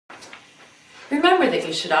Remember that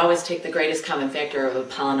you should always take the greatest common factor of a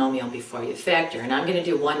polynomial before you factor, and I'm going to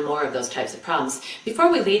do one more of those types of problems before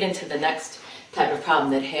we lead into the next type of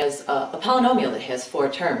problem that has a polynomial that has 4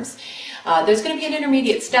 terms. There's going to be an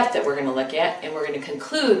intermediate step that we're going to look at, and we're going to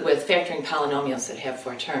conclude with factoring polynomials that have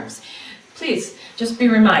 4 terms. Please just be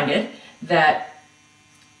reminded that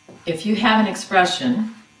if you have an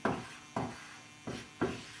expression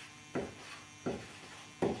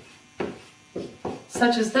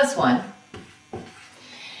such as this one,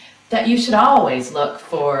 that you should always look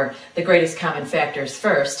for the greatest common factors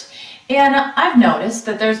first. And I've noticed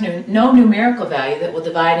that there's no numerical value that will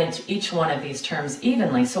divide into each one of these terms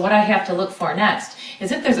evenly. So what I have to look for next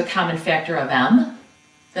is if there's a common factor of m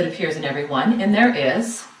that appears in every one, and there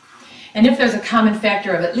is. And if there's a common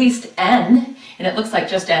factor of at least n, and it looks like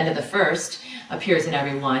just n to the first appears in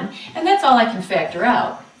every one, and that's all I can factor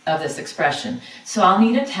out of this expression. So I'll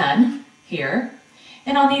need a 10 here.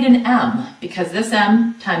 And I'll need an m, because this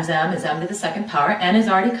m times m is m to the second power. N is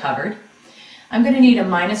already covered. I'm going to need a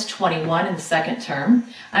minus 21 in the second term.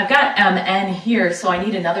 I've got mn here, so I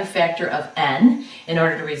need another factor of n in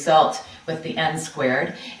order to result with the n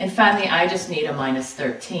squared. And finally, I just need a minus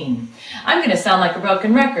 13. I'm going to sound like a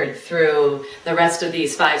broken record through the rest of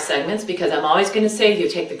these 5 segments, because I'm always going to say you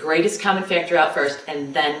take the greatest common factor out first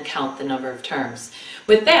and then count the number of terms.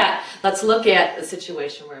 With that, let's look at a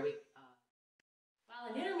situation where we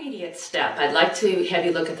intermediate step, I'd like to have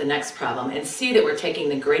you look at the next problem and see that we're taking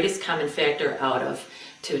the greatest common factor out of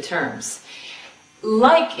 2 terms.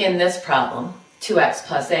 Like in this problem, 2x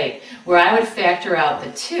plus 8, where I would factor out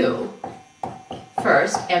the 2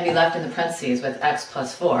 first and be left in the parentheses with x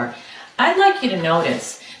plus 4, I'd like you to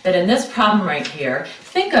notice that in this problem right here,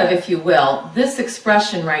 think of, if you will, this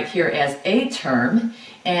expression right here as a term,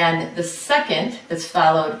 and the second that's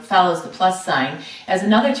follows the plus sign as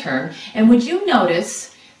another term. And would you notice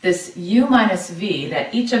this u minus v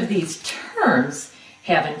that each of these terms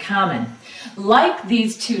have in common? Like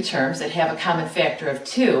these 2 terms that have a common factor of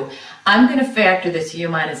 2, I'm going to factor this u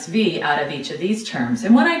minus v out of each of these terms.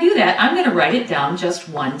 And when I do that, I'm going to write it down just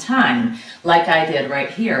one time, like I did right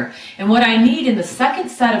here. And what I need in the second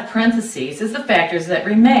set of parentheses is the factors that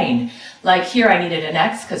remain. Like here, I needed an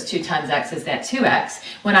x, because 2 times x is that 2x.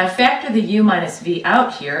 When I factor the u minus v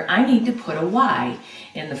out here, I need to put a y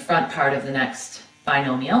in the front part of the next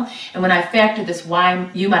binomial. And when I factor this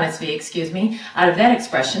u minus v, out of that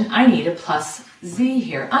expression, I need a plus z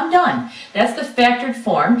here. I'm done. That's the factored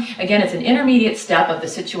form. Again, it's an intermediate step of the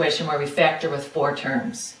situation where we factor with 4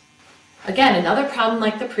 terms. Again, another problem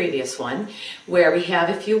like the previous one, where we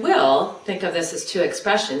have, if you will, think of this as 2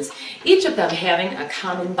 expressions, each of them having a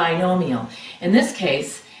common binomial. In this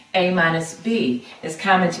case, a minus b is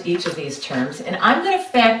common to each of these terms, and I'm going to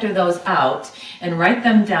factor those out and write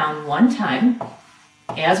them down one time,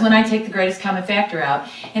 as when I take the greatest common factor out.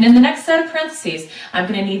 And in the next set of parentheses, I'm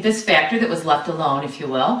going to need this factor that was left alone, if you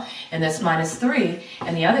will, and this minus 3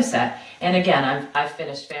 in the other set. And again, I've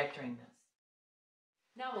finished factoring this.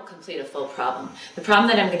 Now we'll complete a full problem. The problem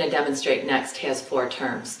that I'm going to demonstrate next has 4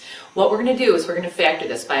 terms. What we're going to do is we're going to factor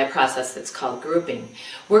this by a process that's called grouping.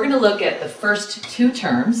 We're going to look at the first 2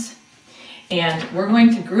 terms, and we're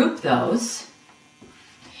going to group those.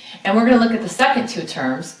 And we're going to look at the second 2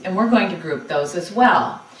 terms, and we're going to group those as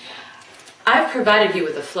well. I've provided you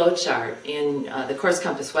with a flow chart in the Course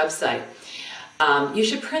Compass website. You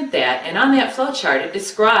should print that, and on that flow chart it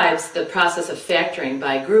describes the process of factoring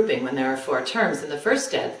by grouping when there are 4 terms. And the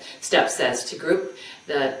first step says to group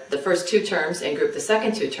the first 2 terms and group the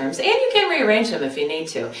second 2 terms, and you can rearrange them if you need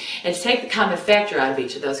to, and to take the common factor out of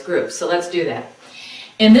each of those groups. So let's do that.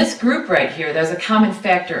 In this group right here, there's a common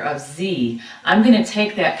factor of z. I'm going to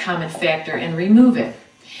take that common factor and remove it.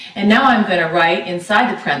 And now I'm going to write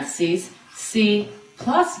inside the parentheses c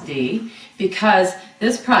plus d, because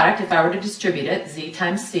this product, if I were to distribute it, z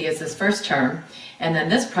times c is this first term, and then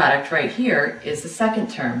this product right here is the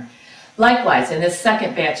second term. Likewise, in this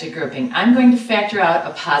second batch of grouping, I'm going to factor out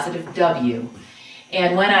a positive w.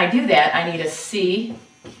 And when I do that, I need a c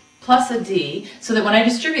plus a d, so that when I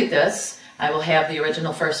distribute this, I will have the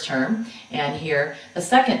original first term, and here the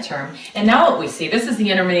second term. And now what we see, this is the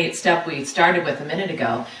intermediate step we started with a minute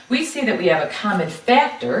ago. We see that we have a common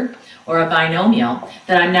factor, or a binomial,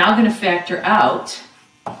 that I'm now going to factor out.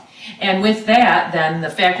 And with that, then the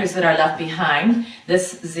factors that are left behind,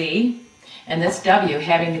 this z and this w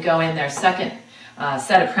having to go in their second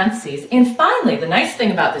set of parentheses. And finally, the nice thing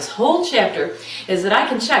about this whole chapter is that I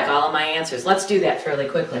can check all of my answers. Let's do that fairly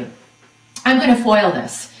quickly. I'm going to FOIL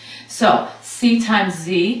this. So c times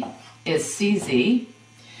z is cz.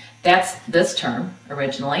 That's this term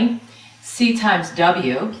originally. C times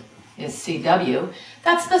w is cw.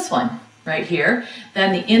 That's this one. right here.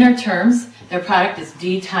 Then the inner terms, their product is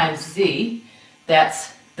d times z.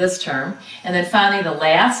 That's this term. And then finally the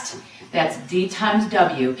last, that's d times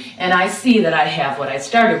w. And I see that I have what I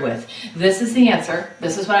started with. This is the answer.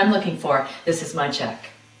 This is what I'm looking for. This is my check.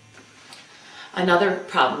 Another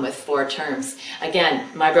problem with 4 terms. Again,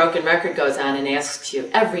 my broken record goes on and asks you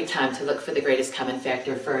every time to look for the greatest common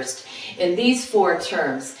factor first. In these 4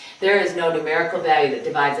 terms, there is no numerical value that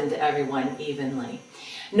divides into every one evenly.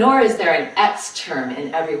 Nor is there an x term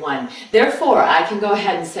in every one. Therefore, I can go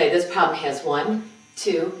ahead and say this problem has 1,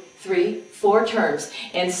 2, 3, 4 terms,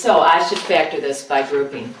 and so I should factor this by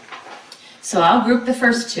grouping. So I'll group the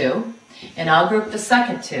first 2, and I'll group the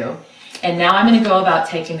second 2, and now I'm going to go about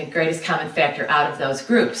taking the greatest common factor out of those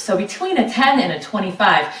groups. So between a 10 and a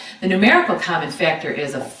 25, the numerical common factor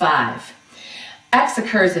is a 5. X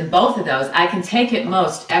occurs in both of those. I can take at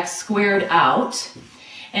most x squared out,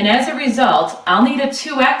 and as a result, I'll need a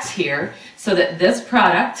 2x here so that this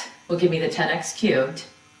product will give me the 10x cubed.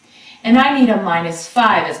 And I need a minus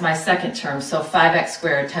 5 as my second term, so 5x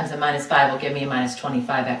squared times a minus 5 will give me a minus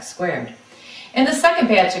 25x squared. In the second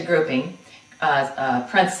batch of grouping,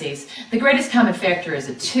 parentheses, the greatest common factor is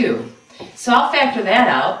a 2. So I'll factor that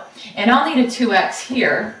out, and I'll need a 2x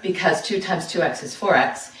here because 2 times 2x is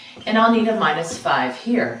 4x, and I'll need a minus 5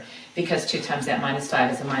 here because 2 times that minus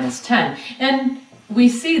 5 is a minus 10. And we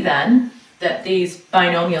see then that these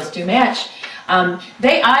binomials do match.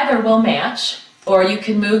 They either will match, or you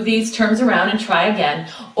can move these terms around and try again,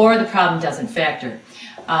 or the problem doesn't factor.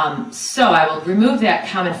 So I will remove that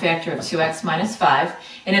common factor of 2x minus 5,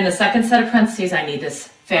 and in the second set of parentheses I need this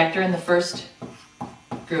factor in the first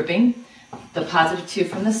grouping, the positive 2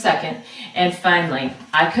 from the second, and finally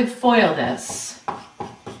I could FOIL this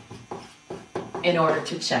in order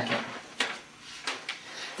to check it.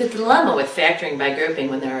 The dilemma with factoring by grouping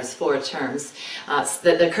when there is 4 terms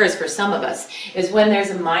that occurs for some of us is when there's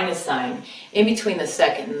a minus sign in between the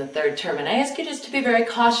second and the third term. And I ask you just to be very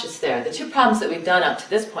cautious there. The 2 problems that we've done up to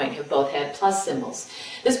this point have both had plus symbols.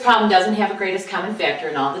 This problem doesn't have a greatest common factor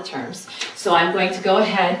in all the terms, so I'm going to go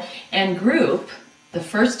ahead and group the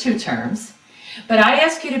first 2 terms. But I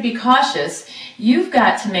ask you to be cautious. You've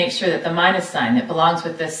got to make sure that the minus sign that belongs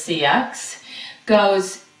with this CX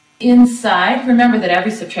goes inside. Remember that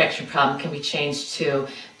every subtraction problem can be changed to,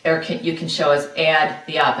 or you can show as add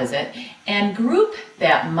the opposite, and group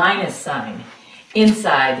that minus sign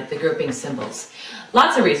inside the grouping symbols.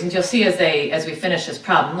 Lots of reasons you'll see as we finish this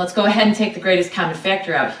problem. Let's go ahead and take the greatest common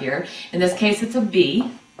factor out here. In this case it's a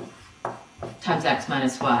b times x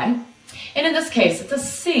minus y. And in this case it's a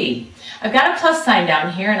c. I've got a plus sign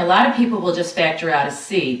down here, and a lot of people will just factor out a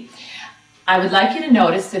c. I would like you to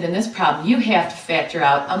notice that in this problem you have to factor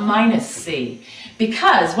out a minus c,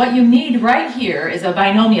 because what you need right here is a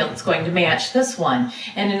binomial that's going to match this one.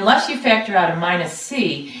 And unless you factor out a minus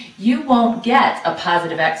c, you won't get a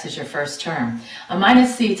positive x as your first term. A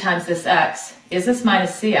minus c times this x is this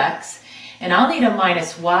minus cx, and I'll need a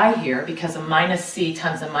minus y here because a minus c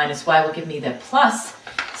times a minus y will give me the plus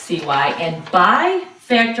cy. And by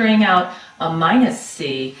factoring out a minus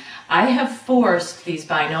c, I have forced these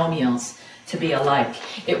binomials to be alike.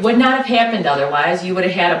 It would not have happened otherwise. You would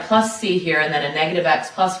have had a plus c here and then a negative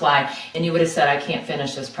x plus y, and you would have said, I can't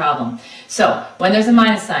finish this problem. So when there's a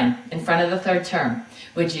minus sign in front of the third term,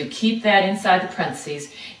 would you keep that inside the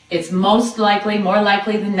parentheses? It's most likely, more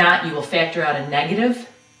likely than not, you will factor out a negative,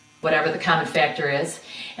 whatever the common factor is,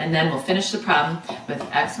 and then we'll finish the problem with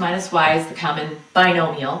x minus y as the common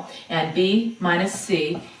binomial, and b minus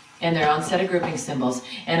c in their own set of grouping symbols,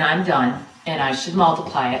 and I'm done, and I should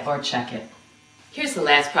multiply it or check it. Here's the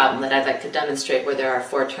last problem that I'd like to demonstrate where there are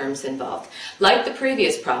 4 terms involved. Like the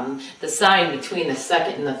previous problem, the sign between the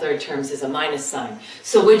second and the third terms is a minus sign.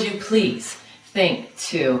 So would you please think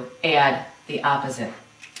to add the opposite?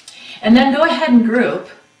 And then go ahead and group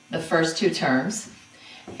the first 2 terms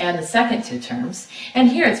and the second 2 terms. And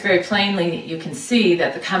here it's very plainly, you can see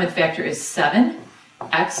that the common factor is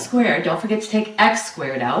 7x squared. Don't forget to take x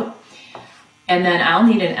squared out. And then I'll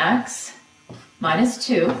need an x minus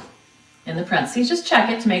 2 in the parentheses. Just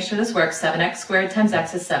check it to make sure this works. 7x squared times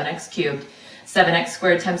x is 7x cubed. 7x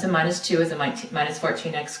squared times a minus 2 is a minus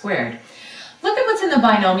 14x squared. Look at what's in the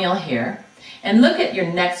binomial here, and look at your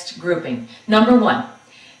next grouping. Number 1,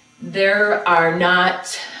 there are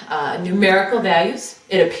not numerical values,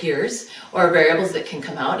 it appears, or variables that can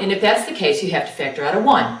come out. And if that's the case, you have to factor out a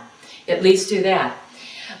 1. At least do that.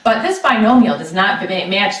 But this binomial does not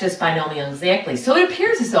match this binomial exactly. So it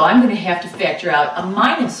appears as though I'm going to have to factor out a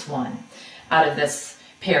minus 1 out of this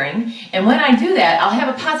pairing. And when I do that, I'll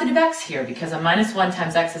have a positive x here because a minus 1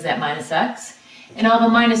 times x is that minus x. And I'll have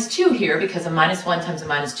a minus 2 here because a minus 1 times a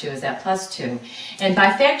minus 2 is that plus 2. And by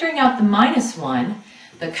factoring out the minus 1,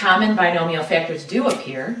 the common binomial factors do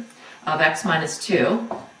appear of x minus 2.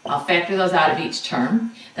 I'll factor those out of each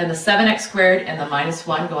term. Then the 7x squared and the minus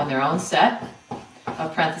 1 go in their own set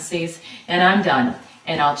of parentheses. And I'm done.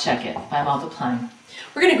 And I'll check it by multiplying.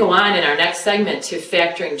 We're going to go on in our next segment to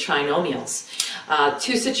factoring trinomials.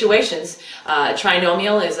 Two situations. A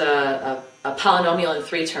trinomial is a polynomial in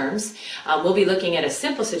 3 terms. We'll be looking at a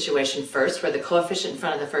simple situation first where the coefficient in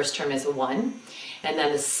front of the first term is a 1. And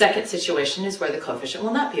then the second situation is where the coefficient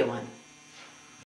will not be a 1.